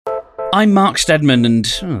I'm Mark Steadman, and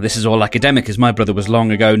this is all academic, as my brother was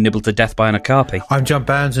long ago nibbled to death by an okapi. I'm John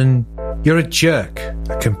Bounds, and you're a jerk.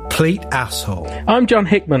 A complete asshole. I'm John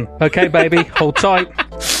Hickman. Okay, baby, hold tight.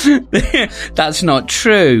 That's not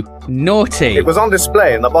true. Naughty. It was on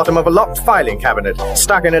display in the bottom of a locked filing cabinet,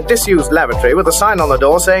 stuck in a disused lavatory with a sign on the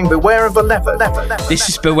door saying, "Beware of the leopard." This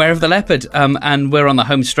is Beware of the Leopard, and we're on the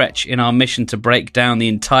home stretch in our mission to break down the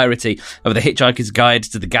entirety of the Hitchhiker's Guide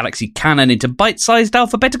to the Galaxy canon into bite-sized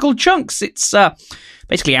alphabetical chunks. It's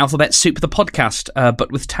basically Alphabet Soup, the podcast,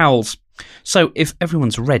 but with towels. So if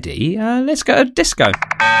everyone's ready, let's go to disco.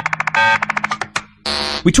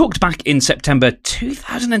 We talked back in September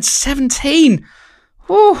 2017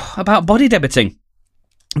 about body debiting.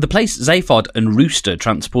 The place Zaphod and Rooster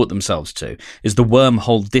transport themselves to is the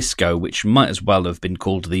Wormhole Disco, which might as well have been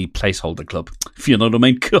called the Placeholder Club, if you know what I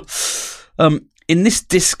mean. In this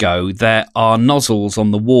disco, there are nozzles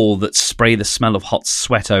on the wall that spray the smell of hot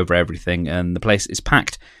sweat over everything, and the place is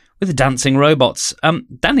packed with dancing robots.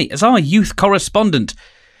 Danny, as our youth correspondent,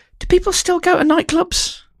 do people still go to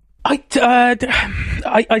nightclubs? I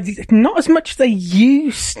not as much as they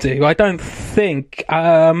used to, I don't think.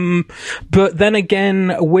 But then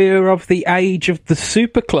again, we're of the age of the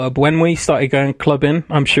super club. When we started going clubbing,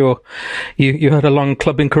 I'm sure you had a long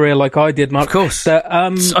clubbing career like I did, Mark. Of course.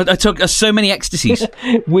 I took so many ecstasies.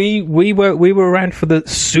 we were around for the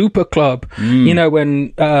super club. You know,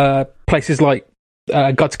 when places like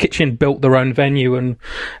God's Kitchen built their own venue, and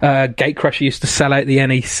Gatecrusher used to sell out the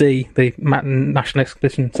NEC, the Matten National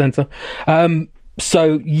Exhibition Centre.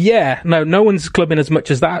 So yeah, no one's clubbing as much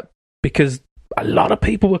as that, because a lot of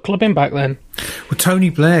people were clubbing back then. Well, Tony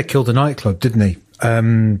Blair killed a nightclub, didn't he?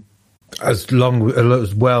 As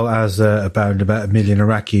well as about 1 million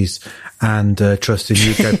Iraqis and trust in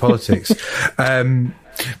UK politics.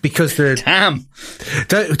 Because Damn.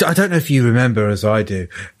 I don't know if you remember, as I do,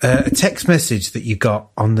 a text message that you got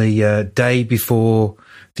on the day before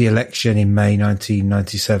the election in May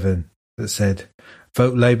 1997 that said,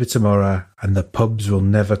 "Vote Labour tomorrow and the pubs will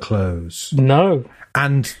never close." No.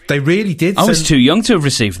 And they really did. I was too young to have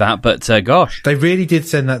received that, but gosh. They really did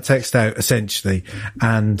send that text out, essentially.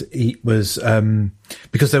 And it was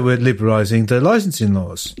because they were liberalising the licensing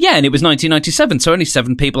laws. Yeah, and it was 1997, so only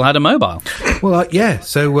 7 people had a mobile. Well, yeah.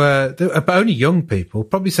 So but only young people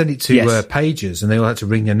probably sent it to pagers, and they all had to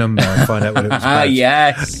ring their number and find out what it was about.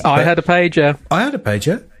 Yes. I had a pager. I had a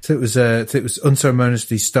pager. So it was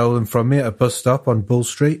unceremoniously stolen from me at a bus stop on Bull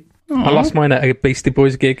Street. I lost mine at a Beastie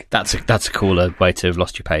Boys gig. That's a cooler way to have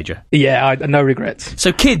lost your pager. Yeah, no regrets.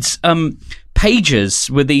 So kids, pagers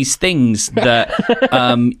were these things that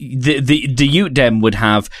the Ute Dem would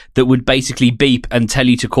have that would basically beep and tell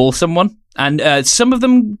you to call someone. And some of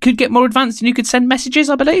them could get more advanced and you could send messages,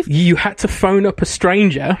 I believe. You had to phone up a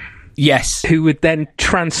stranger. Yes. Who would then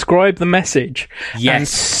transcribe the message and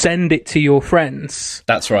send it to your friends.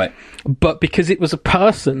 That's right. But because it was a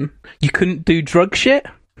person, you couldn't do drug shit.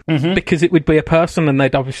 Mm-hmm. Because it would be a person, and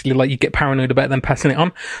they'd obviously you get paranoid about them passing it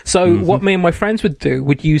on. So what me and my friends would do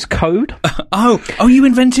would use code. Oh, you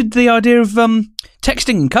invented the idea of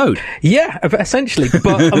texting in code. Yeah, essentially.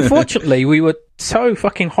 But unfortunately, we were so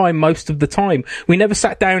fucking high most of the time. We never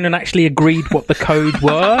sat down and actually agreed what the code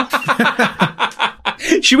were.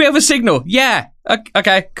 Should we have a signal? Yeah.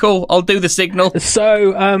 Okay, cool. I'll do the signal.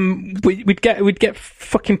 So, we'd get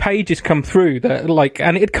fucking pages come through that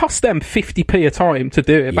and it'd cost them 50p a time to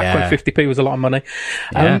do it. Back when 50p was a lot of money.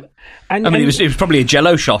 Yeah. It was probably a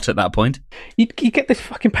Jello shot at that point. You get this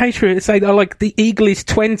fucking page through it say the eagle is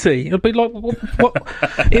 20. It'd be like, what?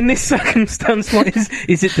 In this circumstance, what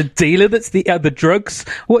is it the dealer that's the drugs?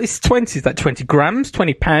 What is 20? Is that 20 grams?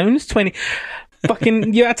 20 pounds? 20?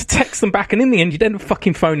 Fucking, you had to text them back, and in the end, you'd end up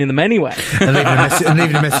fucking phoning them anyway. And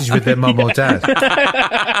leaving a message with their mum or dad.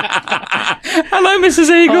 Hello, Mrs.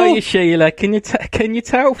 Eagle. Oh, Sheila, can you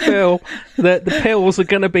tell Phil that the pills are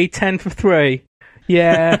going to be 10 for 3?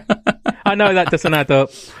 Yeah. I know that doesn't add up.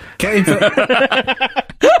 Get in hello,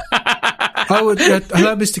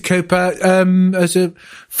 Mr. Cooper. As a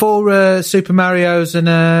 4 Super Marios and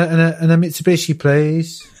a Mitsubishi,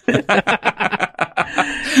 please.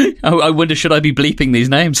 I wonder, should I be bleeping these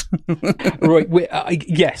names? Right.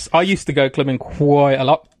 Yes, I used to go clubbing quite a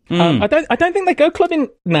lot. I don't think they go clubbing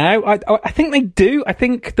now. I think they do. I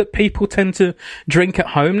think that people tend to drink at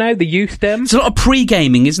home now. The youth dem. There's a lot of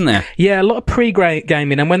pre-gaming, isn't there? Yeah, a lot of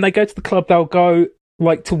pre-gaming. And when they go to the club, they'll go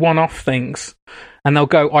to one-off things, and they'll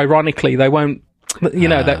go. Ironically, they won't.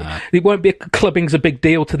 It won't be clubbing's a big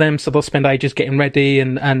deal to them, so they'll spend ages getting ready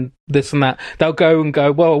and this and that. They'll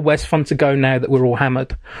go, well, where's fun to go now that we're all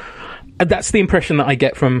hammered? And that's the impression that I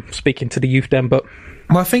get from speaking to the youth dem, but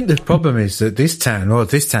Well, I think the problem is that this town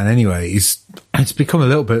anyway, it's become a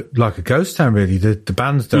little bit like a ghost town, really. The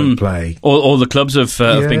bands don't play. All the clubs have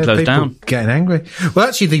been closed down. Getting angry. Well,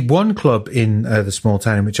 actually, the one club in the small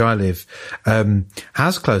town in which I live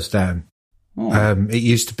has closed down. Oh. It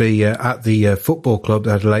used to be at the football club.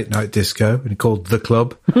 They had a late night disco, and called The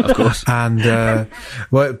Club, of course. And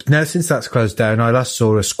well, now since that's closed down, I last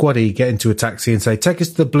saw a squaddy get into a taxi and say, "Take us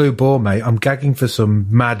to the Blue Boar, mate. I'm gagging for some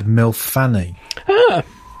mad MILF Fanny." Ah.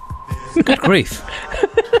 Good grief!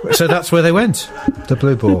 So that's where they went. The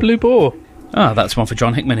Blue Boar. The Blue Boar. Ah, that's one for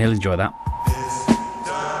John Hickman. He'll enjoy that.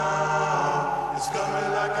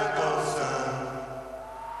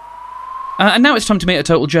 And now it's time to meet a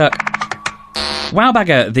total jerk.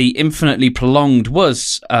 Wowbagger, the infinitely prolonged,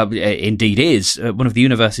 was, indeed is, one of the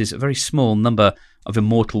universe's very small number of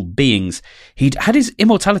immortal beings. He'd had his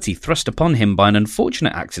immortality thrust upon him by an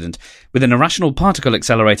unfortunate accident with an irrational particle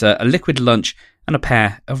accelerator, a liquid lunch, and a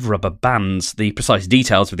pair of rubber bands. The precise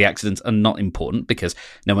details of the accident are not important because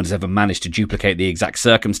no one has ever managed to duplicate the exact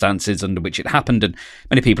circumstances under which it happened, and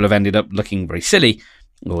many people have ended up looking very silly,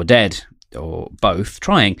 or dead, or both,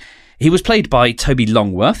 trying. He was played by Toby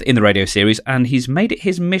Longworth in the radio series, and he's made it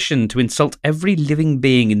his mission to insult every living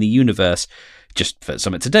being in the universe just for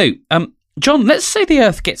something to do. John, let's say the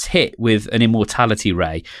Earth gets hit with an immortality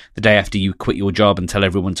ray the day after you quit your job and tell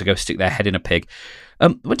everyone to go stick their head in a pig.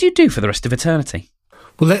 What do you do for the rest of eternity?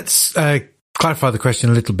 Well, let's clarify the question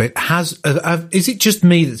a little bit. Is it just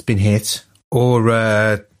me that's been hit, or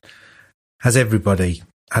has everybody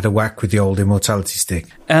had a whack with the old immortality stick?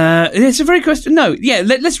 It's a very question. No, yeah,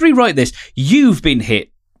 let's rewrite this. You've been hit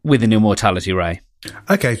with an immortality ray.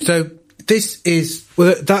 Okay, so this is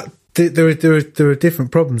there are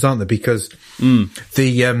different problems, aren't there? Because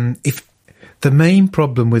if the main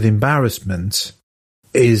problem with embarrassment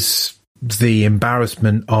is the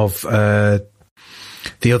embarrassment of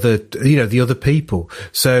the other people.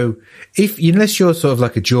 So unless you're sort of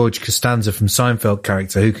like a George Costanza from Seinfeld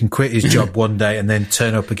character who can quit his job one day and then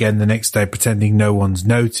turn up again the next day pretending no one's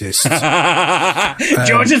noticed.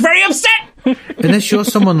 George is very upset. Unless you're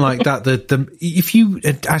someone like that, if you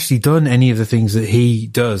had actually done any of the things that he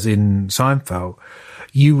does in Seinfeld,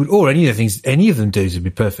 you would, or any of them do, to be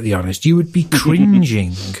perfectly honest, you would be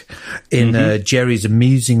cringing in Jerry's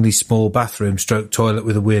amusingly small bathroom stroke toilet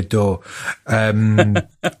with a weird door,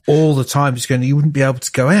 all the time. You wouldn't be able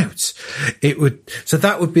to go out. So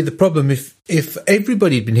that would be the problem. If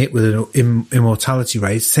everybody had been hit with an immortality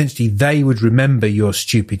ray, essentially they would remember your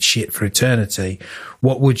stupid shit for eternity.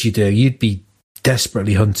 What would you do? You'd be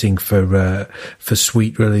desperately hunting for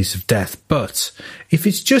sweet release of death. But if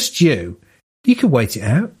it's just you can wait it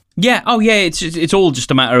out. Yeah. Oh, yeah. It's all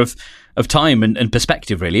just a matter of time and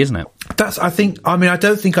perspective, really, isn't it? I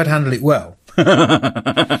don't think I'd handle it well.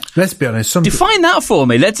 Let's be honest. Define that for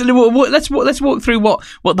me. Let's walk through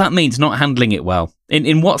what that means. Not handling it well.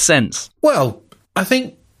 In what sense? Well, I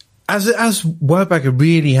think as Wowbagger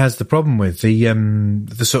really has the problem with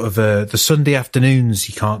the sort of the Sunday afternoons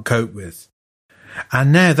he can't cope with.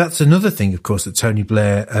 And now that's another thing, of course, that Tony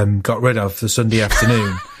Blair got rid of, the Sunday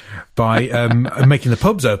afternoon. By making the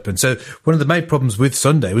pubs open. So one of the main problems with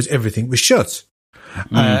Sunday was everything was shut.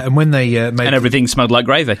 And when they and everything smelled like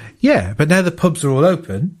gravy. Yeah, but now the pubs are all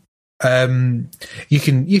open. You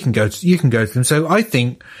can go to them. So I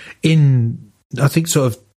think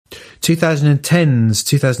sort of 2010s,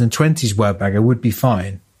 2020s Wowbagger would be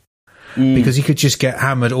fine. Because he could just get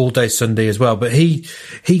hammered all day Sunday as well. But he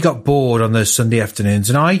got bored on those Sunday afternoons,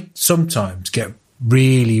 and I sometimes get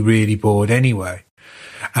really, really bored anyway.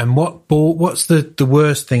 And what's the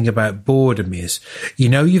worst thing about boredom is,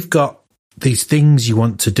 you've got these things you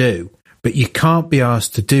want to do, but you can't be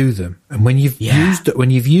asked to do them. And when you've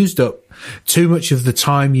used up too much of the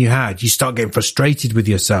time you had, you start getting frustrated with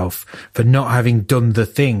yourself for not having done the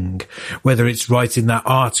thing, whether it's writing that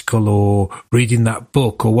article or reading that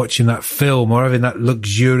book or watching that film or having that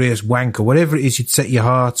luxurious wank or whatever it is you'd set your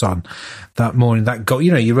heart on that morning, that goal.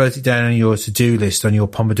 You wrote it down on your to-do list on your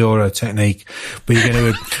Pomodoro technique, but you're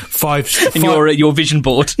going to your vision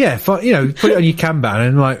board. Yeah, put it on your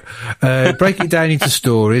Kanban and break it down into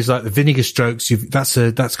stories like the vinegar strokes.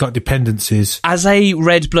 That's got dependencies. As a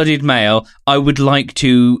red-blooded male, I would like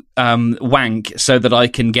to wank so that I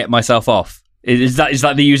can get myself off. Is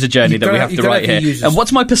that the user journey that we have to write here? And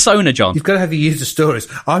what's my persona, John? You've got to have the user stories.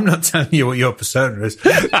 I'm not telling you what your persona is.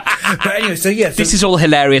 But anyway, so yeah. This is all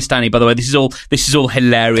hilarious, Danny, by the way. This is all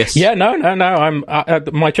hilarious. Yeah, no. I'm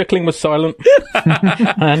my chuckling was silent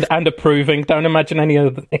and approving. Don't imagine any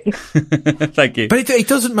other thing. Thank you. But it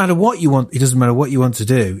doesn't matter what you want. It doesn't matter what you want to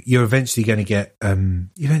do. You're eventually going to get,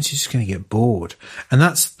 just going to get bored. And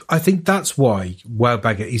I think that's why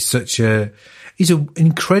Wowbagger is he's an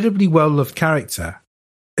incredibly well-loved character,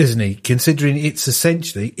 isn't he? Considering it's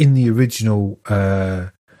essentially in the original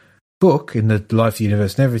book, in the Life of the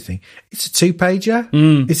Universe and everything, it's a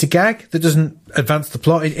 2-pager. It's a gag that doesn't advance the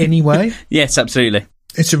plot in any way. Yes, absolutely.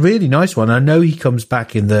 It's a really nice one. I know he comes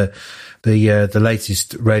back in the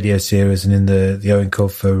latest radio series and in the Owen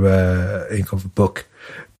Colfer book,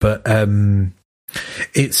 but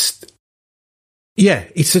it's. Yeah,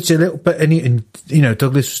 it's such a little bit, and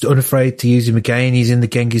Douglas was unafraid to use him again. He's in the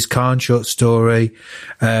Genghis Khan short story,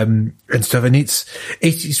 and stuff. And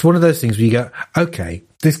it's one of those things where you go, okay,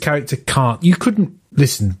 this character you couldn't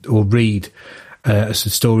listen or read a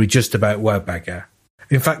story just about Wowbagger.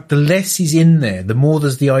 In fact, the less he's in there, the more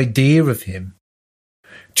there's the idea of him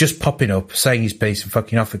just popping up, saying his piece and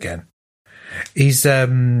fucking off again. He's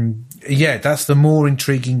that's the more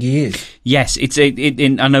intriguing he is. Yes,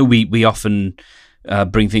 I know we often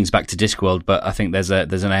bring things back to Discworld, but I think there's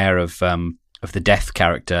an air of the Death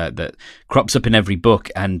character that crops up in every book,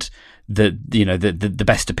 and the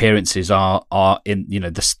best appearances are in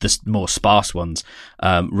the more sparse ones,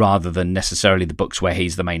 rather than necessarily the books where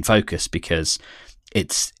he's the main focus, because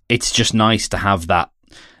it's just nice to have that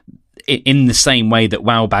in the same way that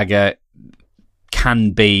Wowbagger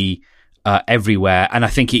can be everywhere, and I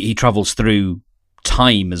think he travels through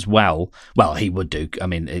time as well. Well, he would do. I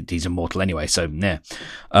mean, he's immortal anyway, so yeah.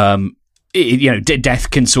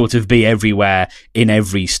 Death can sort of be everywhere in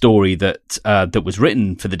every story that was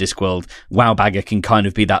written for the Discworld. Wowbagger can kind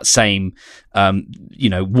of be that same,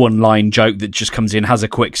 one-line joke that just comes in, has a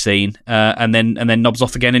quick scene, and then nobs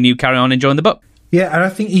off again, and you carry on enjoying the book. Yeah, and I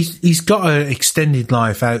think he's got an extended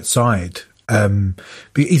life outside. But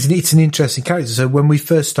it's an interesting character. So when we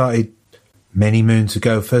first started, many moons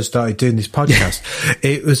ago, doing this podcast,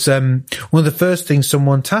 it was one of the first things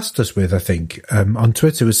someone tasked us with, I think, on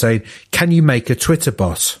Twitter, was saying, can you make a Twitter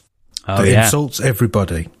bot that insults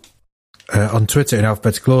everybody on Twitter in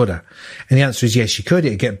alphabetical order? And the answer is yes, you could.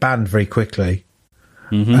 It'd get banned very quickly.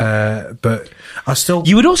 Mm-hmm. But I still...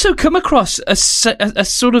 You would also come across a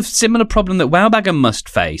sort of similar problem that Wowbagger must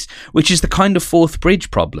face, which is the kind of fourth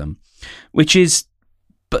bridge problem, which is...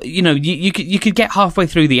 But, you could get halfway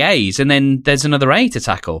through the A's and then there's another A to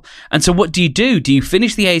tackle. And so what do you do? Do you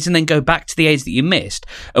finish the A's and then go back to the A's that you missed?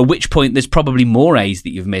 At which point there's probably more A's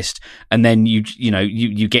that you've missed. And then you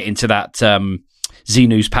get into that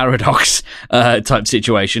Xenu's paradox type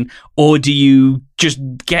situation. Or do you just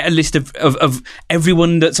get a list of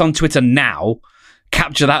everyone that's on Twitter now,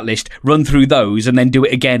 capture that list, run through those, and then do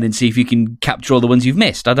it again and see if you can capture all the ones you've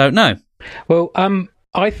missed? I don't know. Well,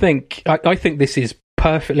 I think this is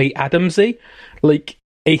perfectly Adamsy. Like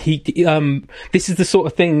this is the sort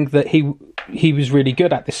of thing that he was really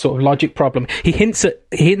good at, this sort of logic problem. He hints at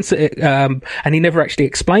it, and he never actually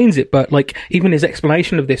explains it, but like even his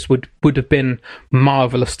explanation of this would have been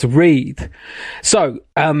marvelous to read. So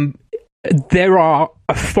there are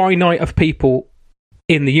a finite of people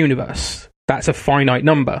in the universe. That's a finite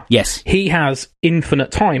number. Yes. He has infinite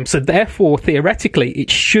time, so therefore theoretically it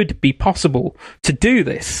should be possible to do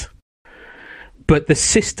this. But the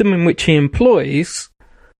system in which he employs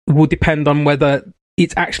will depend on whether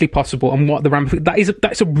it's actually possible and what the ramifications.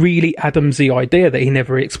 That's a really Adamsy idea that he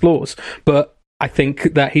never explores. But I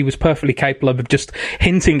think that he was perfectly capable of just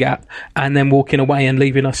hinting at and then walking away and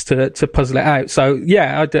leaving us to puzzle it out. So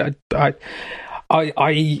yeah,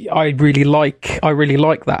 I really like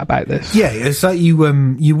that about this. Yeah, it's like you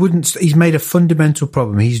wouldn't. He's made a fundamental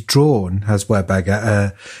problem. He's drawn, has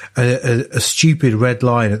Wowbagger, a stupid red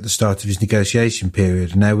line at the start of his negotiation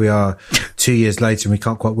period, and now we are 2 years later and we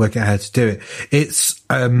can't quite work out how to do it. It's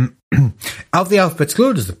of the alphabetical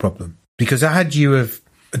order is the problem, because had you have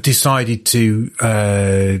decided to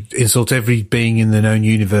insult every being in the known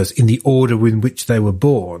universe in the order in which they were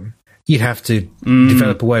born, you'd have to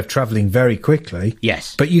develop a way of travelling very quickly.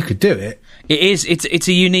 Yes, but you could do it. It's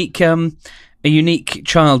a unique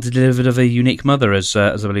child delivered of a unique mother, as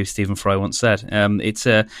I believe Stephen Fry once said. It's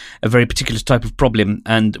a very particular type of problem,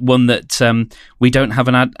 and one that we don't have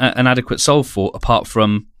an adequate solve for, apart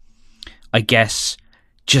from, I guess,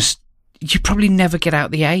 just you probably never get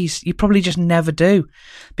out the A's. You probably just never do,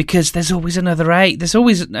 because there's always another A. There's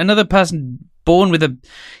always another person born with a,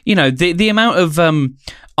 the amount of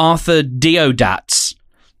Arthur Deodatz.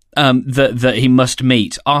 That he must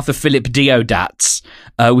meet, Arthur Philip Deodatz,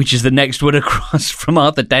 which is the next one across from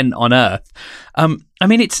Arthur Dent on Earth. I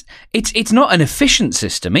mean, it's not an efficient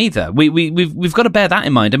system either. We've got to bear that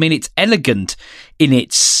in mind. I mean, it's elegant in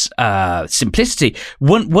its simplicity.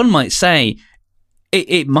 One might say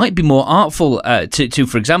it might be more artful to,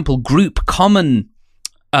 for example, group common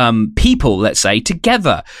people, let's say,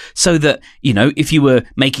 together, so that, you know, if you were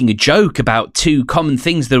making a joke about two common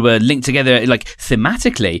things that were linked together, like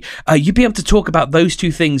thematically, you'd be able to talk about those two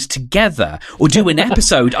things together, or do an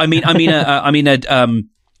episode.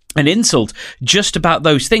 An insult just about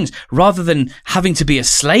those things, rather than having to be a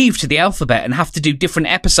slave to the alphabet and have to do different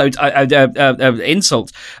episodes,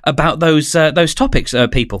 insults about those topics,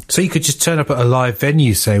 people. So you could just turn up at a live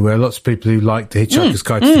venue, say, where lots of people who like the Hitchhiker's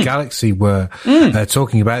Guide to the Galaxy were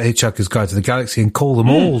talking about the Hitchhiker's Guide to the Galaxy, and call them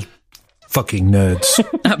all fucking nerds.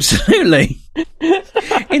 Absolutely.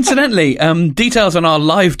 Incidentally, details on our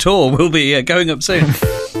live tour will be going up soon.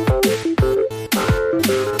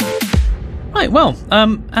 Right, well, oh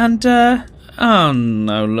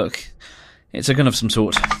no, look. It's a gun of some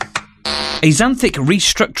sort. A Xanthic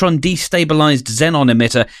restructron destabilized xenon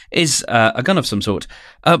emitter is a gun of some sort.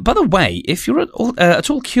 By the way, if you're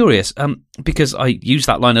at all curious, because I use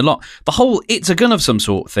that line a lot, the whole "it's a gun of some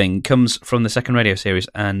sort" thing comes from the second radio series,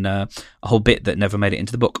 and a whole bit that never made it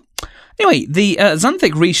into the book. Anyway, the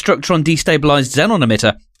Xanthic restructron destabilized xenon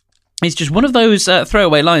emitter is just one of those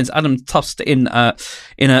throwaway lines Adam tossed in a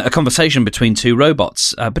conversation between two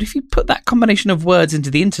robots. But if you put that combination of words into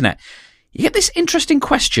the internet, you get this interesting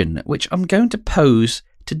question, which I'm going to pose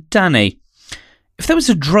to Danny. If there was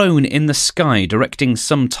a drone in the sky directing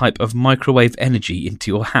some type of microwave energy into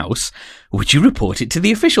your house, would you report it to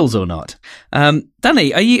the officials or not?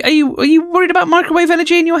 Danny, are you worried about microwave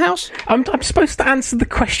energy in your house? I'm supposed to answer the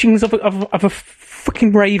questions of a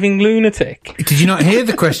fucking raving lunatic. Did you not hear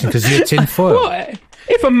the question because you had tin foil? What?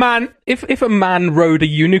 If a man rode a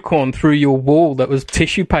unicorn through your wall that was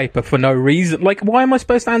tissue paper for no reason, like, why am I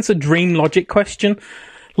supposed to answer dream logic question?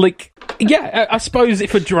 Like, yeah, I suppose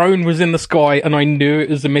if a drone was in the sky and I knew it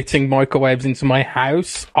was emitting microwaves into my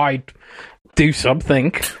house, I'd do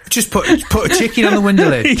something. Just put a chicken on the window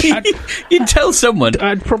ledge. You'd tell someone.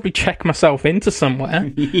 I'd probably check myself into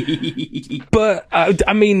somewhere. But,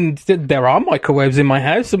 I mean, there are microwaves in my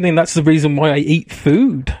house. I mean, that's the reason why I eat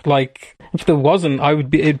food. Like, if there wasn't,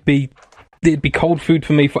 it'd be cold food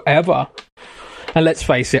for me forever. And let's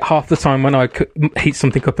face it, half the time when I heat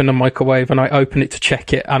something up in a microwave and I open it to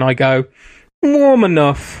check it and I go, warm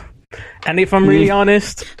enough. And if I'm really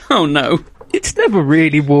honest... Oh, no. It's never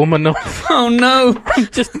really warm enough. Oh, no. I'm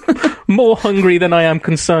just more hungry than I am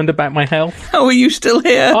concerned about my health. How are you still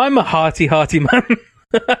here? I'm a hearty man.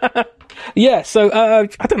 Yeah, so, I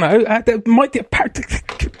don't know. There might be a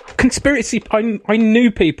conspiracy. I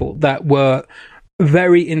knew people that were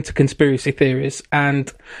very into conspiracy theories,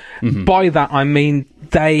 and by that I mean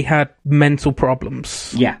they had mental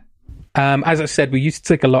problems. Yeah. As I said, we used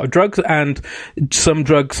to take a lot of drugs, and some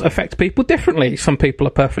drugs affect people differently. Some people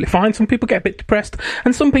are perfectly fine, some people get a bit depressed,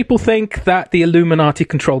 and some people think that the Illuminati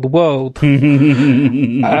control the world.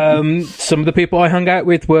 Some of the people I hung out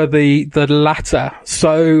with were the latter.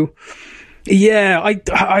 So, yeah,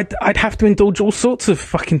 I'd have to indulge all sorts of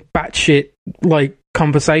fucking batshit, like,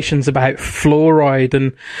 conversations about fluoride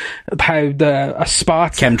and how a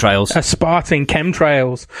Spartan chemtrails.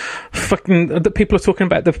 Fucking the people are talking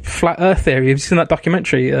about the flat Earth theory. Have you seen that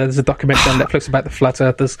documentary? There's a documentary on Netflix about the flat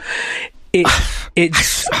Earthers.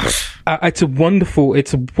 It's a wonderful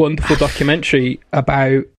documentary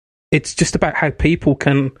about. It's just about how people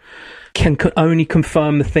can only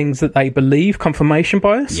confirm the things that they believe. Confirmation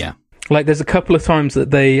bias. Yeah. Like, there's a couple of times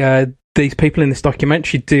that these people in this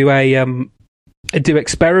documentary do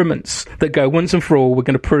experiments that go, once and for all, we're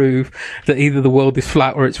going to prove that either the world is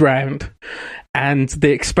flat or it's round. And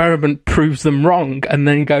the experiment proves them wrong. And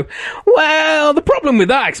then you go, well, the problem with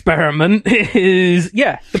that experiment is,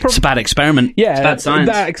 it's a bad experiment. Yeah. It's bad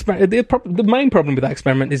science. The main problem with that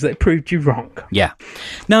experiment is that it proved you wrong. Yeah.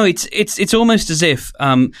 No, it's almost as if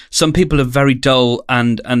some people are very dull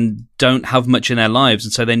and don't have much in their lives,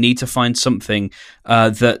 and so they need to find something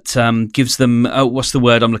that gives them, what's the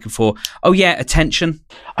word I'm looking for? Oh, yeah, attention.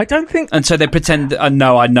 I don't think... And so they pretend that, I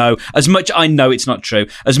know. As much I know it's not true.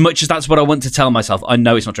 As much as that's what I want to tell myself, I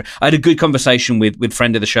know it's not true. I had a good conversation with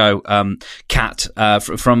friend of the show, Kat,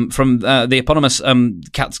 from the eponymous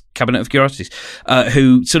Kat's Cabinet of Curiosities,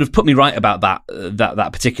 who sort of put me right about that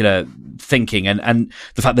particular thinking, and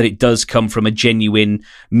the fact that it does come from a genuine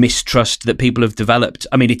mistrust that people have developed.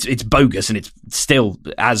 I mean, it's bogus and it's still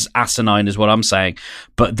as asinine as what I'm saying,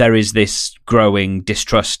 but there is this growing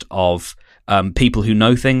distrust of people who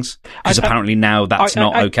know things, because apparently now that's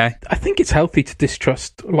not okay. I think it's healthy to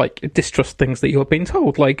distrust things that you're being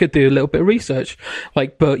told. Like, do a little bit of research,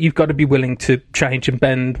 but you've got to be willing to change and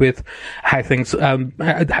bend with how things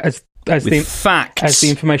as the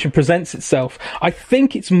information presents itself. I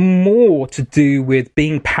think it's more to do with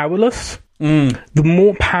being powerless. The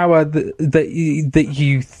more power that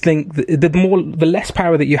you think, the less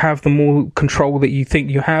power that you have, the more control that you think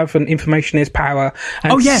you have, and information is power.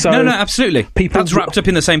 And absolutely. That's wrapped up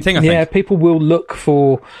in the same thing, I think. Yeah, people will look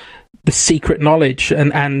for the secret knowledge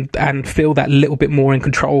and feel that little bit more in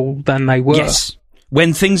control than they were. Yes.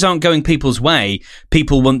 When things aren't going people's way,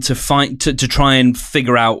 people want to fight to try and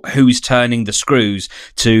figure out who's turning the screws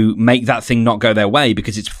to make that thing not go their way,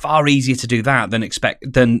 because it's far easier to do that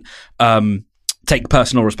than take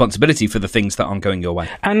personal responsibility for the things that aren't going your way.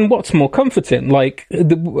 And what's more comforting,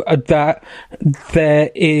 that there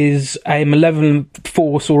is a malevolent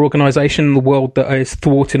force or organisation in the world that is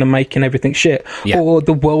thwarting and making everything shit, or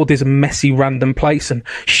the world is a messy, random place and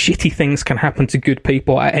shitty things can happen to good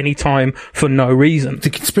people at any time for no reason. The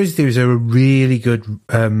conspiracy theories are a really good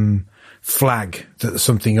flag that's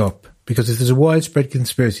something up, because if there's a widespread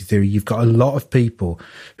conspiracy theory, you've got a lot of people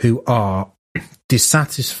who are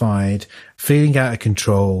dissatisfied, feeling out of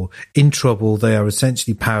control, in trouble. They are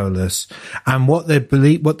essentially powerless, and what their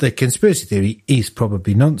conspiracy theory is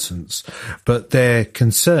probably nonsense, but their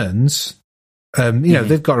concerns,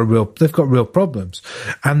 they've got real problems,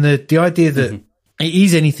 and the idea that it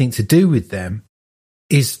is anything to do with them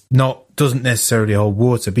doesn't necessarily hold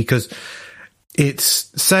water, because it's,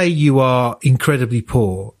 say you are incredibly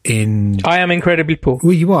poor I am incredibly poor.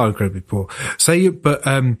 Well, you are incredibly poor. So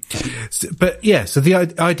the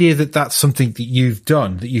idea that that's something that you've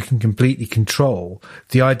done, that you can completely control,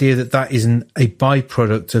 the idea that isn't a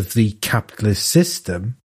byproduct of the capitalist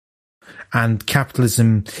system, and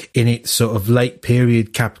capitalism in its sort of late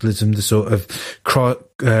period capitalism, the sort of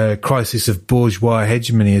crisis of bourgeois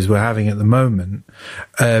hegemony as we're having at the moment,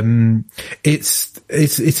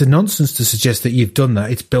 it's a nonsense to suggest that you've done that.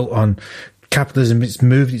 It's built on capitalism. It's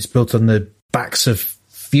built on the backs of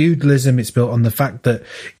feudalism. It's built on the fact that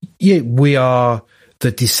we are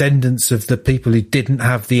the descendants of the people who didn't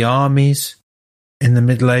have the armies in the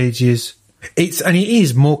Middle Ages. It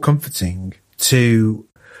is more comforting to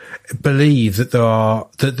believe that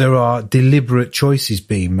there are deliberate choices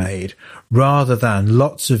being made, rather than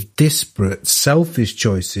lots of disparate, selfish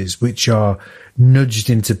choices which are nudged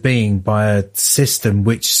into being by a system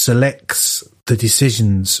which selects the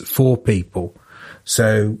decisions for people.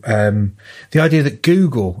 So the idea that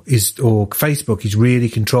Google or Facebook is really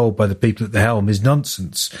controlled by the people at the helm is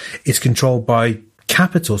nonsense. It's controlled by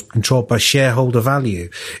capital, it's controlled by shareholder value,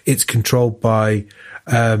 it's controlled by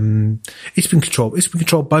it's been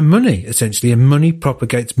controlled by money, essentially, and money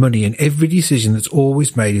propagates money, and every decision that's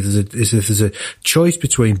always made is if there's a choice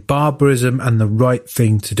between barbarism and the right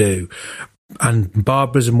thing to do. And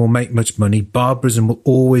barbarism will make much money. Barbarism will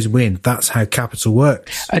always win. That's how capital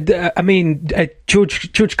works.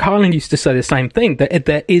 George Carlin used to say the same thing, that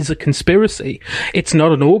there is a conspiracy. It's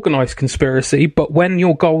not an organised conspiracy, but when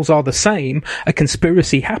your goals are the same, a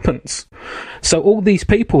conspiracy happens. So all these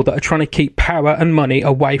people that are trying to keep power and money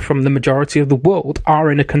away from the majority of the world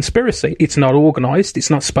are in a conspiracy. It's not organised, it's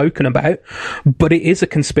not spoken about, but it is a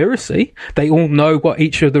conspiracy. They all know what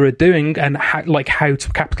each other are doing and how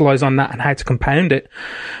to capitalise on that and how to compound it.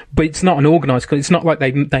 But it's not an organised, it's not like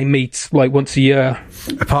they meet like once a year.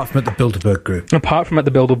 Apart from at the Bilderberg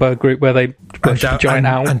Group. Where they worship a giant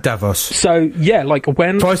owl. And Davos. So, yeah, like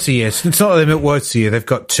when... Twice a year. It's not like they meet once a year. They've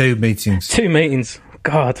got 2 meetings. 2 meetings.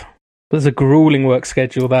 God. There's a gruelling work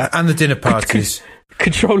schedule there. And the dinner parties.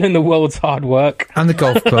 Controlling the world's hard work. And the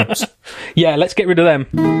golf clubs. Yeah, let's get rid of them.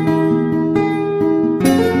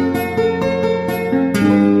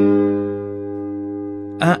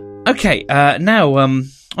 Okay, now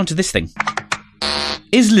onto this thing.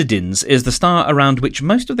 Isladins is the star around which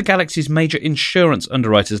most of the galaxy's major insurance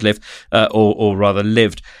underwriters live, or rather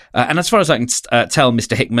lived. And as far as I can tell,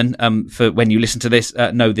 Mr. Hickman, for when you listen to this,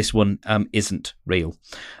 no, this one isn't real,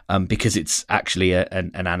 because it's actually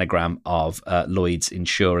an anagram of Lloyd's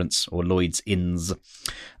Insurance, or Lloyd's Inns.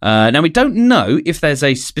 Now, we don't know if there's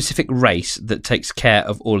a specific race that takes care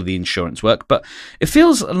of all of the insurance work, but it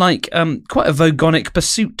feels like quite a Vogonic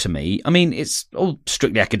pursuit to me. I mean, it's all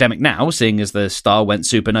strictly academic now, seeing as the star went violent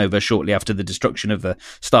supernova shortly after the destruction of the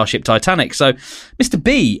starship Titanic. So, Mr.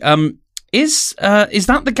 B, is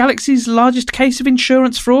that the galaxy's largest case of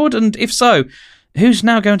insurance fraud? And if so, who's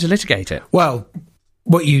now going to litigate it? Well,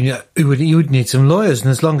 you would need some lawyers, and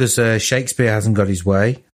as long as Shakespeare hasn't got his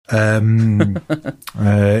way, there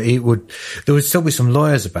would still be some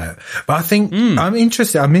lawyers about. But I think I'm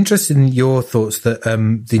interested in your thoughts that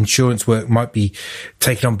the insurance work might be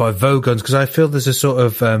taken on by Vogons, because I feel there's a sort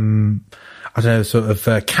of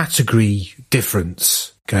category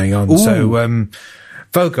difference going on. Ooh. So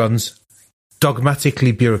Vogons,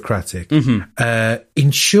 dogmatically bureaucratic.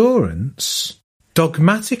 Insurance,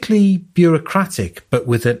 dogmatically bureaucratic, but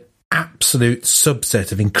with an absolute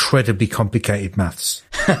subset of incredibly complicated maths.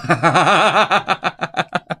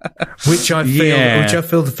 which I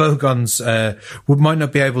feel the Vogons might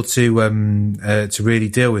not be able to really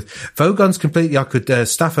deal with. Vogons completely. I could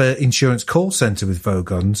staff an insurance call centre with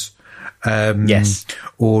Vogons. Yes.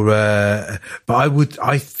 But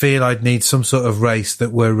I feel I'd need some sort of race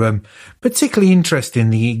that were particularly interested in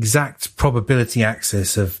the exact probability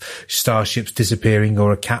axis of starships disappearing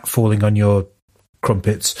or a cat falling on your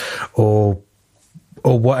crumpets or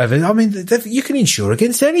whatever. I mean, you can insure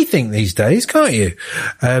against anything these days, can't you?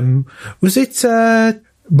 Was it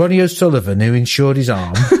Ronnie O'Sullivan who insured his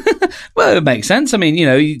arm? Well, it makes sense. I mean,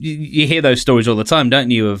 you hear those stories all the time,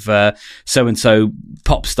 don't you? Of so-and-so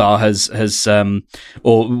pop star has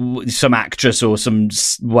or some actress or some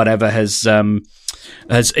whatever has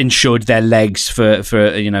insured their legs for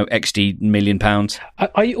XD million pounds.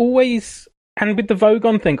 I always, and with the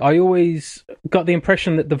Vogon thing, I always got the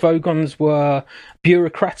impression that the Vogons were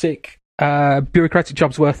bureaucratic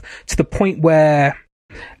Jobsworth to the point where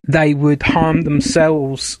they would harm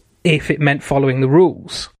themselves if it meant following the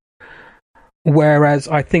rules. Whereas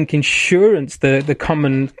I think insurance, the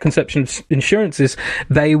common conception of insurance is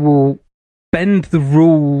they will bend the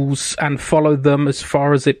rules and follow them as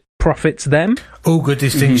far as it profits them. Oh, good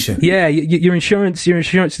distinction. Mm-hmm. Yeah, your insurance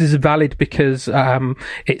is valid because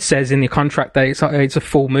it says in your contract that it's a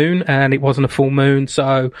full moon and it wasn't a full moon.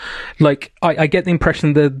 So, like, I get the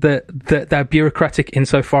impression that they're bureaucratic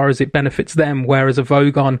insofar as it benefits them, whereas a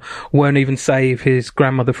Vogon won't even save his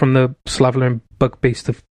grandmother from the Slavlin bug beast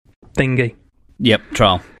of thingy. Yep,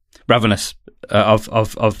 trial. Ravenous.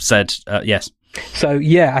 I've said yes. So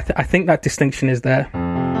yeah, I think that distinction is there.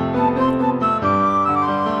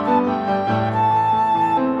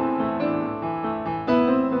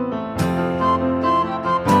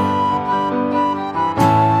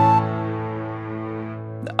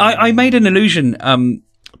 I made an allusion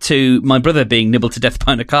to my brother being nibbled to death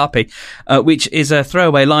by an okapi, which is a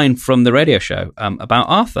throwaway line from the radio show about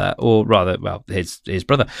Arthur, or rather, well, his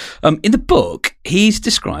brother. In the book, he's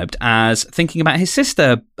described as thinking about his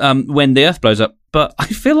sister when the Earth blows up, but I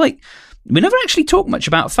feel like we never actually talk much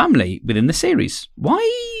about family within the series. Why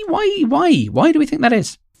do we think that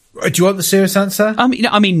is? Do you want the serious answer? I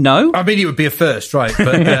mean, no. I mean, it would be a first, right?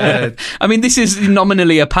 But I mean, this is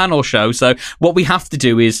nominally a panel show, so what we have to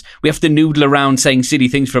do is we have to noodle around saying silly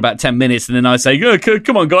things for about 10 minutes, and then I say,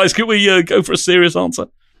 come on, guys, can we go for a serious answer?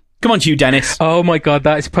 Come on, Hugh Dennis. Oh my God,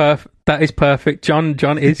 that is perfect. That is perfect. John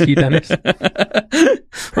is Hugh Dennis.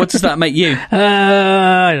 What does that make you?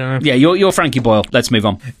 I don't know. Yeah, you're Frankie Boyle. Let's move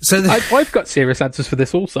on. So I've got serious answers for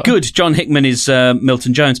this also. Good. John Hickman is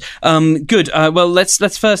Milton Jones. Good. Well,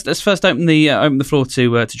 let's first open the floor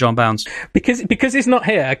to John Bounds. Because he's not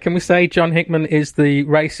here, can we say John Hickman is the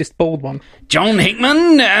racist bald one? John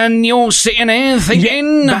Hickman, and you're sitting here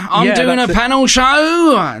thinking I'm doing a panel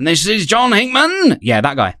show, and this is John Hickman. Yeah,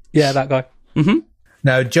 that guy. Yeah, that guy. Mm-hmm.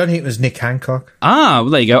 No, John Hickman's Nick Hancock. Ah, well,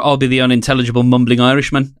 there you go. I'll be the unintelligible mumbling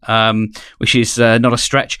Irishman, which is not a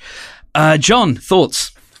stretch. John,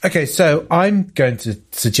 thoughts? Okay, so I'm going to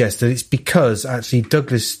suggest that it's because actually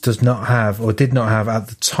Douglas does not have, or did not have at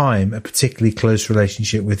the time, a particularly close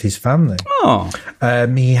relationship with his family. Oh.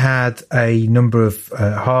 He had a number of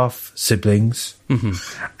half siblings,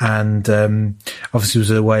 and obviously was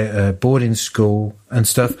away at a boarding school and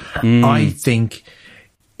stuff. I think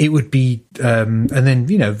it would be, and then,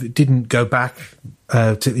 didn't go back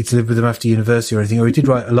to live with them after university or anything, or he did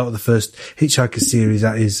write a lot of the first Hitchhiker series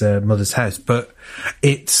at his mother's house, but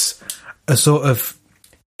it's a sort of,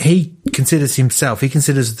 he considers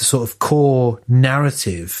the sort of core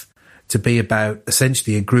narrative to be about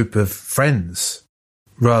essentially a group of friends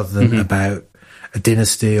rather than about a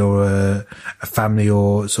dynasty or a family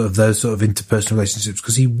or sort of those sort of interpersonal relationships,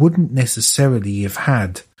 because he wouldn't necessarily have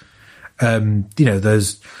had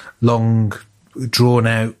those long,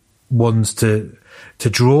 drawn-out ones to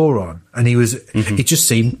draw on. And it just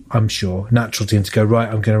seemed, I'm sure, natural to him to go, right,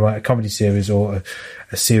 I'm going to write a comedy series or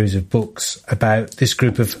a series of books about this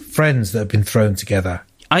group of friends that have been thrown together.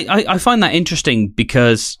 I find that interesting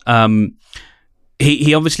because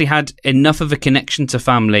he obviously had enough of a connection to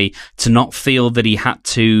family to not feel that he had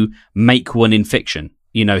to make one in fiction.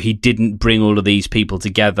 You know, he didn't bring all of these people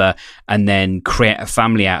together and then create a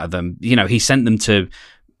family out of them. You know, he sent them to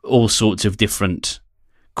all sorts of different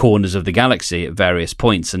corners of the galaxy at various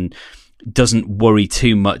points and doesn't worry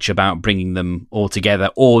too much about bringing them all together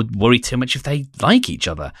or worry too much if they like each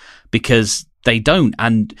other, because they don't.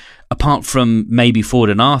 And apart from maybe Ford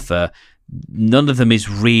and Arthur, none of them is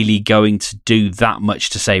really going to do that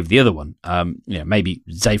much to save the other one. Maybe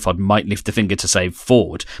Zaphod might lift a finger to save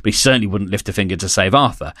Ford, but he certainly wouldn't lift a finger to save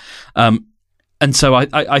Arthur. And so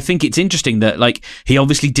I think it's interesting that, like, he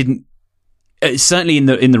obviously didn't, certainly in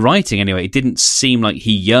the writing anyway, it didn't seem like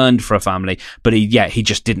he yearned for a family, but he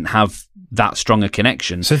just didn't have that strong a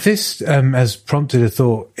connection. So this has prompted a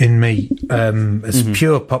thought in me as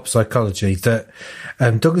pure pop psychology that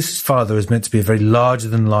Douglas's father is meant to be a very larger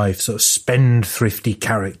than life sort of spendthrifty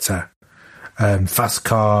character, fast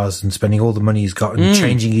cars and spending all the money he's got and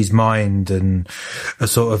changing his mind, and a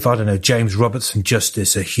sort of, I don't know, James Robertson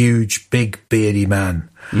Justice, a huge, big, beardy man.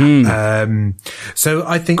 So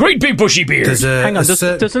I think great big bushy beard. Hang on,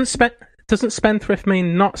 doesn't spendthrift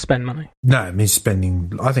mean not spend money? No, it means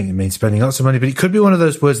spending. I think it means spending lots of money, but it could be one of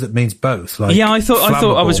those words that means both. Like, I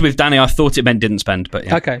thought I was with Danny. I thought it meant didn't spend, but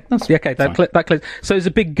yeah. Okay, that clears. So it's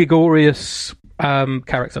a big gregarious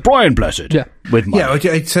character, Brian Blessed. Yeah, with money.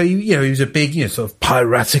 Yeah. So he was a big, sort of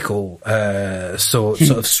piratical sort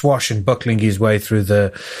of swashbuckling his way through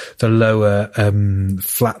the lower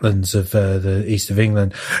flatlands of the east of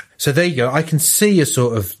England. So there you go. I can see a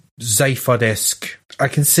sort of Zaphod-esque. I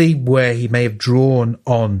can see where he may have drawn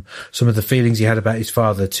on some of the feelings he had about his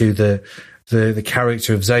father to the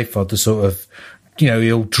character of Zaphod, the sort of,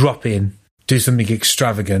 he'll drop in, do something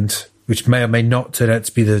extravagant, which may or may not turn out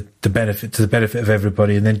to be the benefit of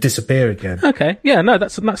everybody, and then disappear again. Okay, yeah, no,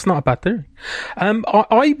 that's not a bad theory.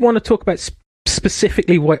 I want to talk about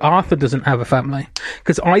specifically why Arthur doesn't have a family,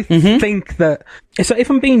 because I think that, so if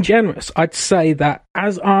I'm being generous, I'd say that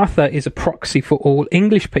as Arthur is a proxy for all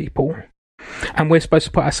English people, and we're supposed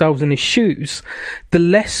to put ourselves in his shoes, the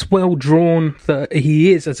less well drawn that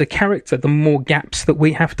he is as a character, the more gaps that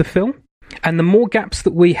we have to fill. And the more gaps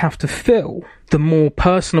that we have to fill, the more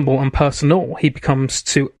personable and personal he becomes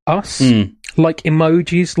to us. Like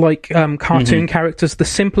emojis, like cartoon characters, the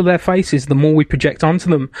simpler their faces, the more we project onto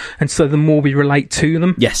them. And so the more we relate to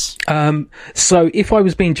them. Yes. So if I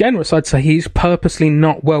was being generous, I'd say he's purposely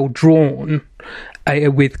not well drawn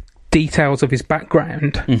with details of his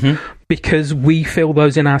background because we feel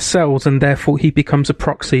those in ourselves, and therefore he becomes a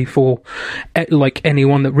proxy for like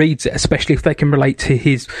anyone that reads it, especially if they can relate to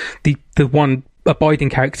the one abiding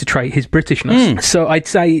character trait, his Britishness. So I'd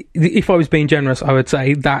say, if I was being generous, I would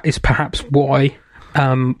say that is perhaps why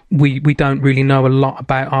we don't really know a lot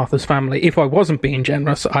about Arthur's family. If I wasn't being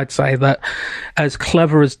generous, I'd say that as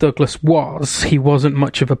clever as Douglas was, he wasn't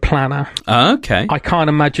much of a planner. Okay. I can't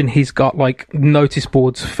imagine he's got like notice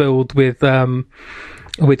boards filled with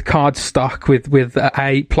card stock with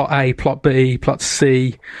plot A, plot B, plot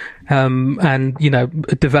C, and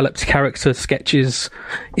developed character sketches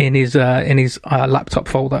in his laptop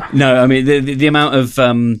folder. No, I mean the amount of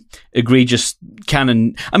egregious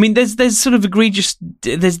canon. I mean, there's sort of egregious.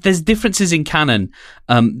 There's differences in canon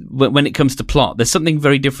when it comes to plot. There's something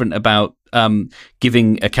very different about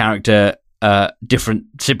giving a character different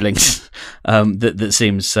siblings that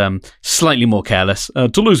seems slightly more careless.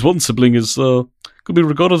 To lose one sibling is could be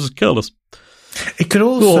regarded as careless. It could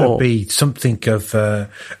also be something of a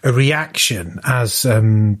reaction, as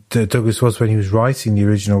Douglas was when he was writing the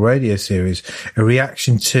original radio series, a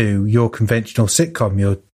reaction to your conventional sitcom,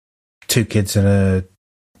 your two kids and a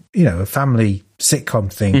family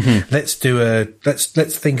sitcom thing. Let's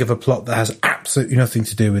think of a plot that has absolutely nothing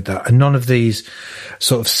to do with that, and none of these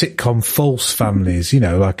sort of sitcom false families,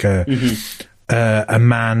 like a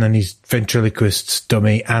man and his ventriloquist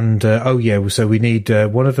dummy, and so we need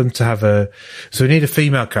one of them to have we need a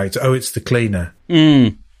female character. Oh, it's the cleaner.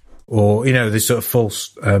 Or this sort of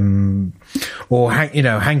false, or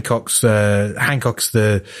Hancock's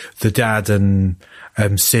the dad, and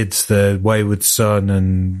Sid's the wayward son,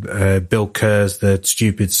 and Bill Kerr's the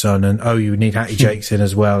stupid son, and you need Hattie Jakes in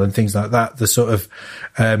as well, and things like that. The sort of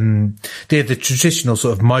the traditional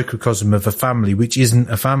sort of microcosm of a family, which isn't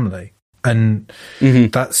a family. And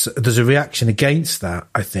there's a reaction against that,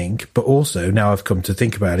 I think. But also, now I've come to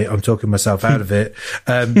think about it, I'm talking myself out of it.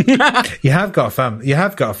 You have got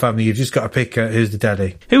a family. You've just got to pick who's the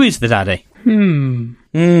daddy. Who is the daddy?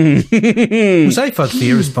 Zaphod's the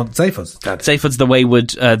irresponsible. Zaphod's the daddy. Zaphod's the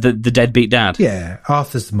wayward, the deadbeat dad. Yeah,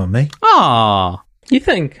 Arthur's the mummy. Ah, You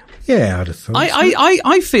think? Yeah, I'd have thought.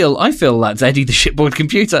 I feel that's Eddie the shipboard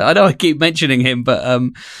computer. I know I keep mentioning him, but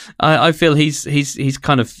I feel he's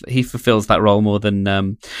kind of, he fulfills that role more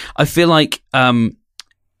than I feel like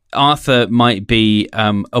Arthur might be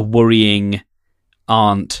a worrying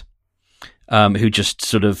aunt who just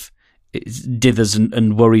sort of dithers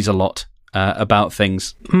and worries a lot about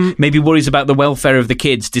things. Maybe worries about the welfare of the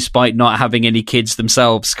kids despite not having any kids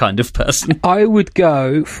themselves, kind of person. I would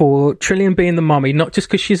go for Trillian being the mummy, not just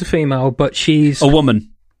because she's a female, but she's a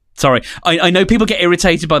woman. Sorry, I know people get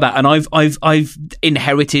irritated by that, and I've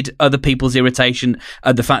inherited other people's irritation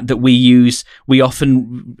at the fact that we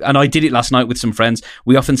often, and I did it last night with some friends,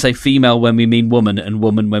 we often say female when we mean woman and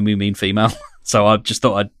woman when we mean female. So I just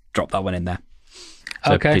thought I'd drop that one in there.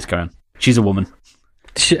 So okay. Please carry on. She's a woman.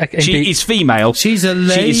 She is female. She's a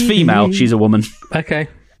lady. She is female. She's a woman. Okay.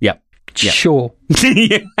 Yep. Sure.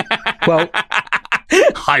 Well,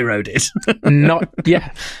 high road it. not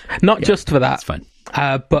just for that. That's fine.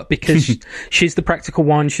 But because she's the practical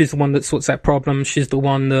one, she's the one that sorts out problems, she's the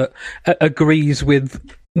one that agrees with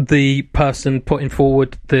the person putting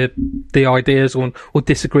forward the ideas or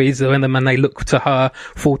disagrees with them, and they look to her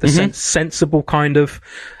for the sensible kind of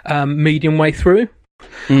medium way through.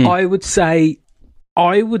 I would say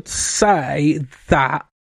that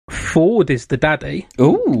Ford is the daddy.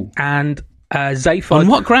 Ooh. And Zaphod... On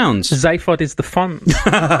what grounds? Zaphod is the fun.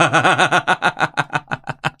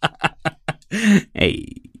 Hey.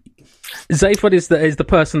 Zaphod is the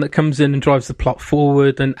person that comes in and drives the plot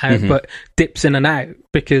forward and but dips in and out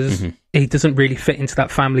because he doesn't really fit into that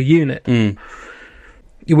family unit.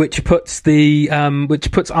 Which puts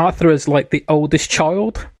Arthur as like the oldest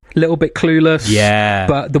child. A little bit clueless, yeah.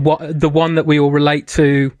 But the one that we all relate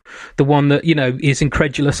to, the one that is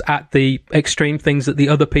incredulous at the extreme things that the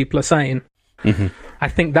other people are saying. I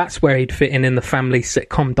think that's where he'd fit in the family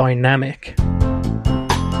sitcom dynamic.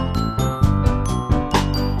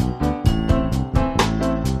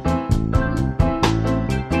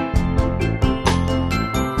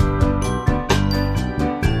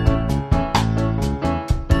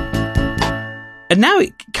 And now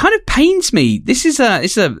it kind of pains me. This is a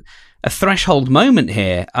threshold moment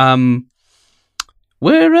here. We're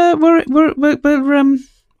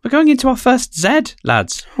going into our first Z,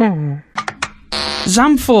 lads.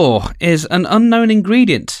 Zamfor is an unknown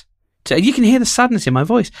ingredient. You can hear the sadness in my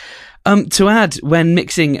voice. To add when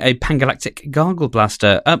mixing a Pangalactic Gargle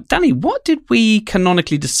Blaster. Danny, what did we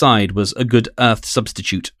canonically decide was a good Earth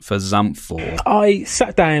substitute for Zamfor? I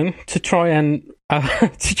sat down to try and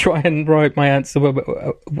write my answer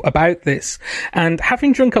about this, and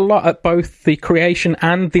having drunk a lot at both the creation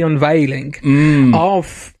and the unveiling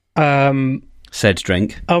of said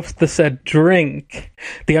drink,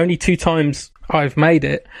 the only two times I've made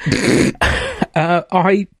it,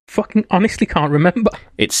 I fucking honestly can't remember.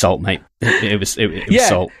 It's salt, mate. It was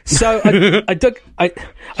salt. So I dug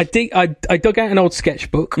out an old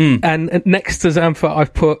sketchbook, and next to Zamfor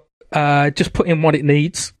I've just put in what it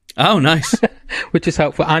needs. Oh, nice. Which is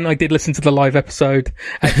helpful. And I did listen to the live episode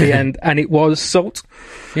at the end, and it was salt.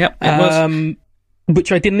 Yep, it was.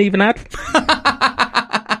 Which I didn't even add.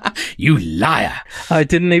 You liar. I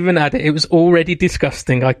didn't even add it. It was already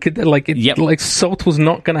disgusting. I could, salt was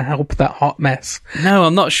not going to help that hot mess. No,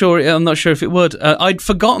 I'm not sure if it would. I'd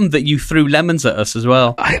forgotten that you threw lemons at us as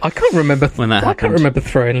well. I can't remember when that happened. I can't remember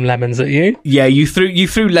throwing lemons at you. Yeah, you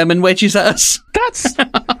threw lemon wedges at us. That's...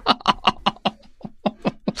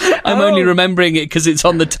 I'm only remembering it because it's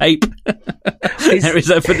on the tape. There is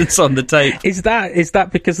evidence on the tape. Is that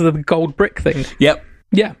because of the gold brick thing? Yep.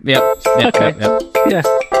 Yeah. Okay. Yep. Yeah.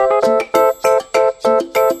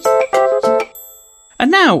 And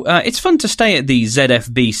now, it's fun to stay at the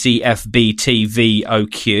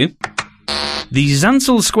ZFBCFBTVOQ. The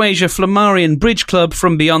Zansel Squasia Flammarian Bridge Club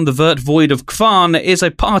from beyond the Vert Void of Kvarn is a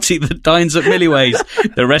party that dines at Milliways,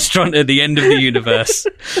 the restaurant at the end of the universe.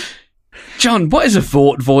 John, what is a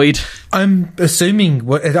Vort Void? I'm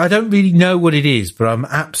assuming I don't really know what it is, but I'm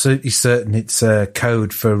absolutely certain it's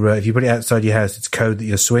code for if you put it outside your house, it's code that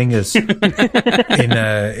you're swingers in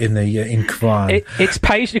Kvarn. It's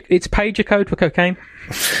pager code for cocaine.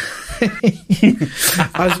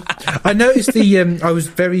 I noticed I was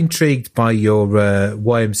very intrigued by your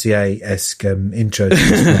YMCA-esque intro to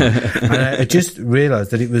this one. And I just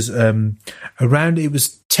realised that it was it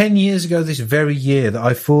was 10 years ago this very year that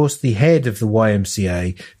I forced the head of the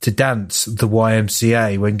YMCA to dance the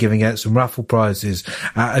YMCA when giving out some raffle prizes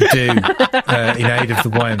at a do in aid of the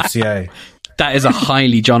YMCA. That is a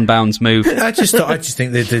highly John Bounds move. I just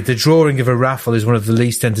think that the drawing of a raffle is one of the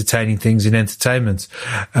least entertaining things in entertainment.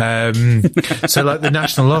 So like the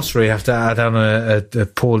National Lottery have to add on a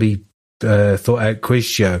poorly thought out quiz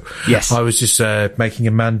show. Yes. I was just making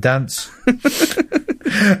a man dance.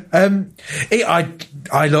 I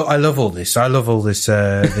love all this. I love all this.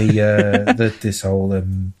 This whole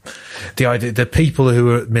the idea, the people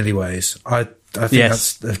who are at Milliways. I think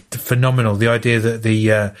that's phenomenal. The idea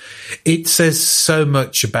that it says so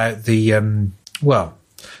much about the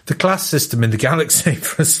class system in the galaxy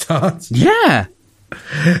for a start. Yeah.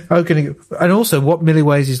 And also what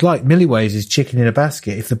Milliways is like. Milliways is chicken in a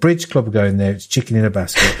basket. If the Bridge Club are going there, it's chicken in a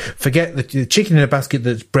basket. Forget the chicken in a basket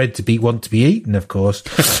that's bred to want to be eaten, of course.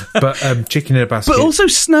 But chicken in a basket. But also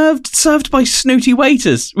served by snooty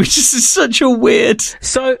waiters, which is such a weird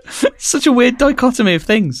dichotomy of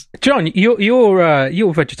things. John,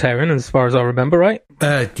 you're vegetarian as far as I remember, right?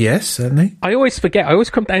 Yes, certainly. I always forget. I always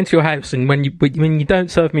come down to your house, and when you don't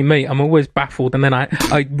serve me meat, I'm always baffled. And then I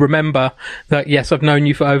remember that yes, I've known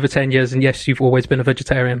you for over 10 years, and yes, you've always been a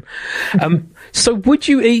vegetarian. So would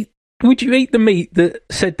you eat the meat that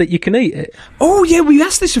said that you can eat it? Oh yeah, we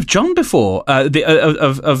asked this of John before,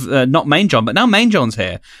 not Main John, but now Main John's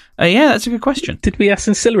here. Yeah, that's a good question. Did we ask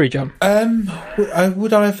Ancillary John?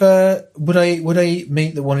 Would I eat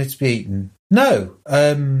meat that wanted to be eaten? No,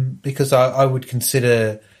 because I would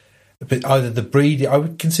consider either the breed. I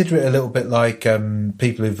would consider it a little bit like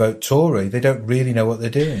people who vote Tory. They don't really know what they're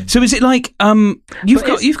doing. So is it like you've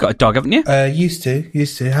got a dog, haven't you? Used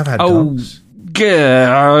to have had dogs. Good.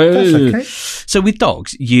 That's okay. So with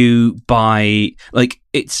dogs, you buy,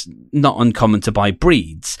 it's not uncommon to buy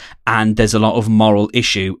breeds, and there's a lot of moral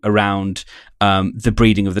issue around the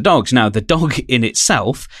breeding of the dogs. Now, the dog in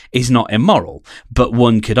itself is not immoral, but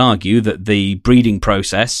one could argue that the breeding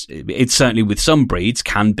process, it's certainly with some breeds,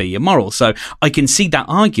 can be immoral. So I can see that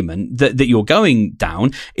argument that you're going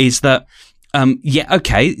down is that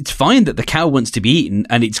okay, it's fine that the cow wants to be eaten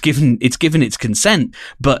and it's given its consent,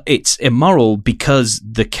 but it's immoral because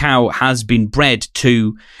the cow has been bred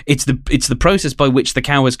to. It's the process by which the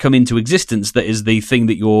cow has come into existence that is the thing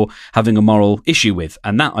that you're having a moral issue with,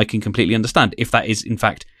 and that I can completely understand if that is in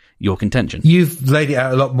fact your contention. You've laid it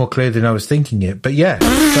out a lot more clear than I was thinking it, but yeah,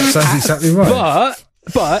 that sounds exactly right.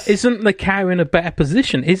 But isn't the cow in a better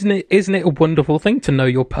position? Isn't it a wonderful thing to know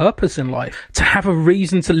your purpose in life, to have a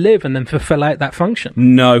reason to live and then fulfill out that function?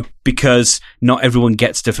 No, because not everyone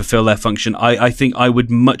gets to fulfill their function. I think I would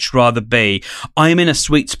much rather be. I'm in a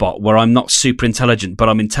sweet spot where I'm not super intelligent, but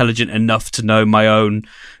I'm intelligent enough to know my own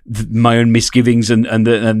misgivings and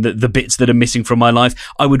the bits that are missing from my life.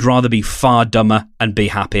 I would rather be far dumber and be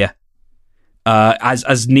happier.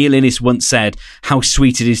 As Neil Innes once said, how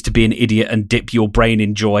sweet it is to be an idiot and dip your brain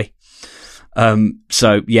in joy.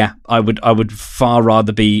 So yeah, I would far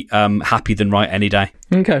rather be happy than right any day.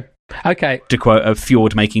 Okay. To quote a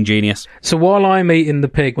fjord-making genius. So while I'm eating the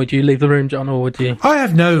pig, would you leave the room, John, or would you? I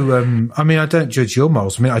have no. I don't judge your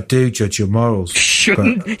morals. I mean, I do judge your morals.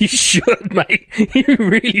 You should, mate. You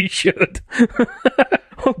really should.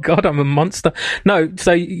 Oh God, I'm a monster. No,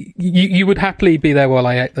 so you would happily be there while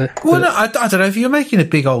I ate the. Well, no, I don't know if you're making a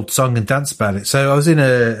big old song and dance about it. So I was in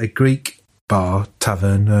a Greek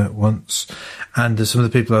tavern once, and some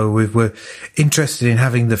of the people I were with were interested in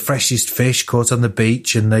having the freshest fish caught on the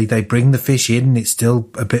beach, and they bring the fish in and it's still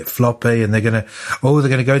a bit floppy, and they're gonna go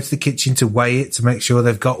to the kitchen to weigh it to make sure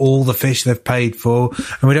they've got all the fish they've paid for,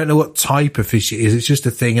 and we don't know what type of fish it is. It's just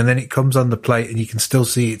a thing, and then it comes on the plate and you can still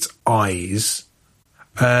see its eyes.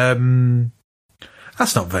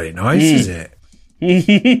 That's not very nice, is it?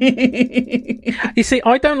 You see,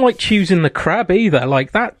 I don't like choosing the crab either.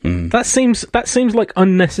 Like that. That seems like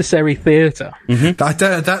unnecessary theatre. Mm-hmm.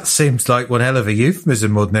 That seems like one hell of a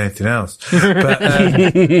euphemism more than anything else. But,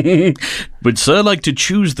 would Sir like to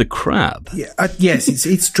choose the crab? Yeah, yes,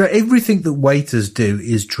 it's everything that waiters do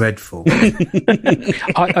is dreadful.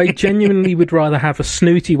 I genuinely would rather have a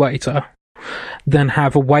snooty waiter than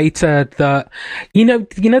have a waiter that, you know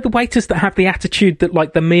the waiters that have the attitude that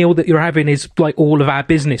like the meal that you're having is like all of our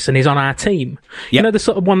business and is on our team. Yep. You know, the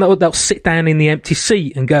sort of one that they'll sit down in the empty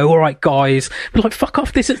seat and go, all right guys, but like fuck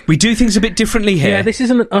off, we do things a bit differently here. Yeah, this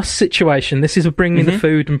isn't an us situation. This is a bring in the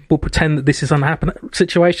food and we'll pretend that this is unhappening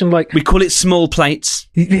situation. Like, we call it small plates.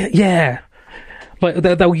 Yeah. Like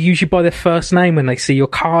they'll use you by their first name when they see your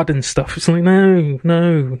card and stuff. It's like, no,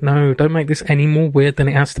 don't make this any more weird than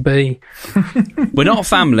it has to be. We're not a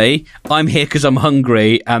family. I'm here because I'm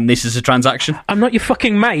hungry, and this is a transaction. I'm not your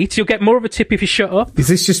fucking mate. You'll get more of a tip if you shut up. Is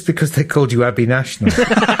this just because they called you Abbey National?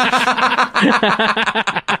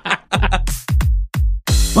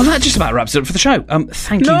 Well, that just about wraps it up for the show.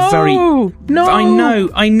 Thank you No! very. No!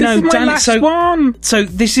 I know. This is my last one. So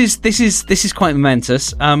this is quite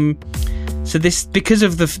momentous. So this, because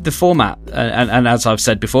of the format, and as I've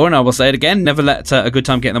said before, and I will say it again, never let a good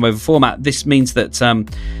time get in the way of a format. This means that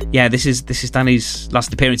this is Danny's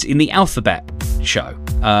last appearance in the Alphabet show.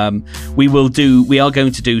 We are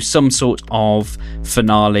going to do some sort of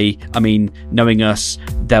finale. I mean, knowing us,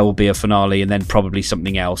 there will be a finale and then probably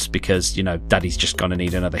something else because, you know, Daddy's just going to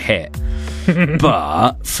need another hit.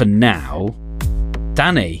 But for now,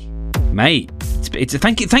 Danny, mate, it's a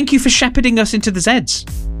thank you for shepherding us into the Zeds.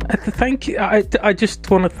 Thank you. I just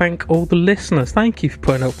want to thank all the listeners. Thank you for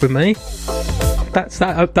putting up with me.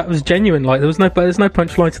 That was genuine. Like there's no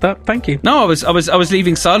punchline to that. Thank you. No, I was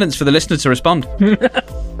leaving silence for the listener to respond.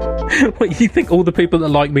 What, you think all the people that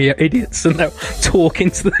like me are idiots and they'll talk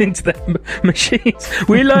into their machines?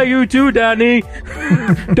 We like you too, Danny.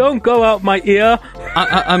 Don't go out my ear.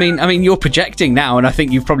 I mean, you're projecting now, and I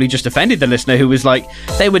think you've probably just offended the listener who was like,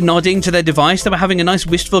 they were nodding to their device, they were having a nice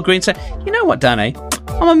wistful grin, saying, "You know what, Danny,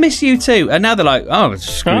 I'm gonna miss you too." And now they're like, "Oh,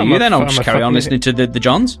 screw you, then I'll just carry on listening to the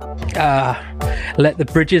Johns." Let the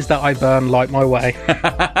bridges that I burn light my way.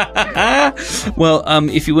 Well,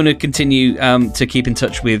 if you want to continue to keep in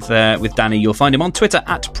touch with Danny, you'll find him on Twitter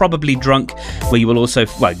at probablydrunk, where you will also,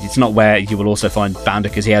 well, it's not where you will also find Bounder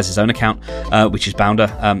because he has his own account, which is Bounder.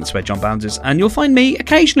 That's where John Bounds is, and you'll find me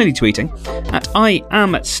occasionally tweeting at I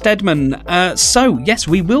am Stedman. So yes,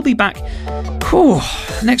 we will be back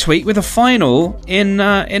next week with a final in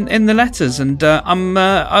the letters, and I'm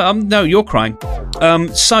no, you're crying.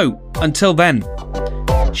 So until then,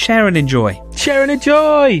 share and enjoy. Share and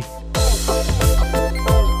enjoy.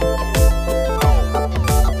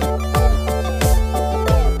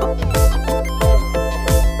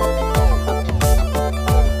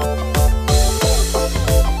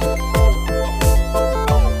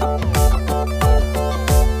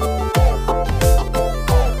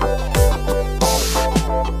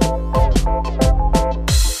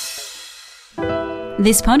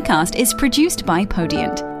 This podcast is produced by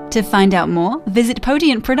Podient. To find out more, visit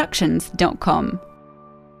podientproductions.com.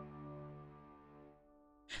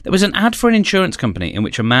 There was an ad for an insurance company in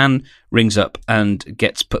which a man rings up and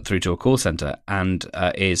gets put through to a call centre and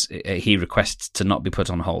he requests to not be put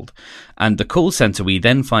on hold. And the call centre, we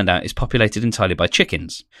then find out, is populated entirely by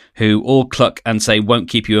chickens who all cluck and say, "Won't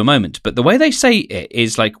keep you a moment." But the way they say it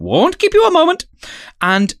is like, "Won't keep you a moment."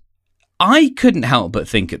 And I couldn't help but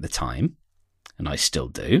think at the time, and I still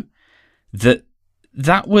do, that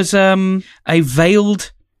was a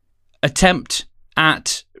veiled attempt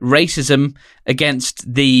at racism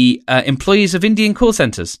against the employees of Indian call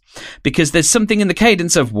centres, because there's something in the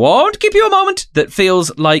cadence of "won't keep you a moment" that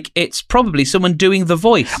feels like it's probably someone doing the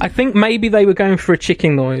voice. I think maybe they were going for a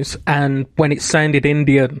chicken noise, and when it sounded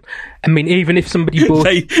Indian, I mean, even if somebody bought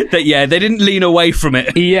they didn't lean away from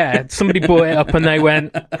it. Yeah, somebody brought it up and they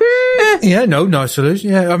went, Yeah, no, nice solution.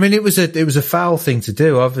 Yeah, I mean, it was a foul thing to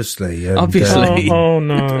do, obviously. And, Obviously. oh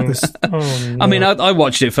no. Oh, no. I mean, I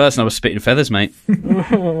watched it first and I was spitting feathers, mate.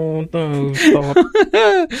 Oh no, stop.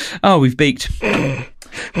 Oh, we've beaked.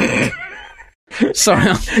 Sorry.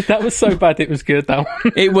 That was so bad it was good, that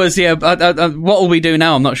one. It was, yeah. What will we do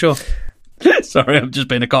now? I'm not sure. Sorry, I'm just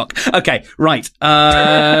being a cock. Okay, right.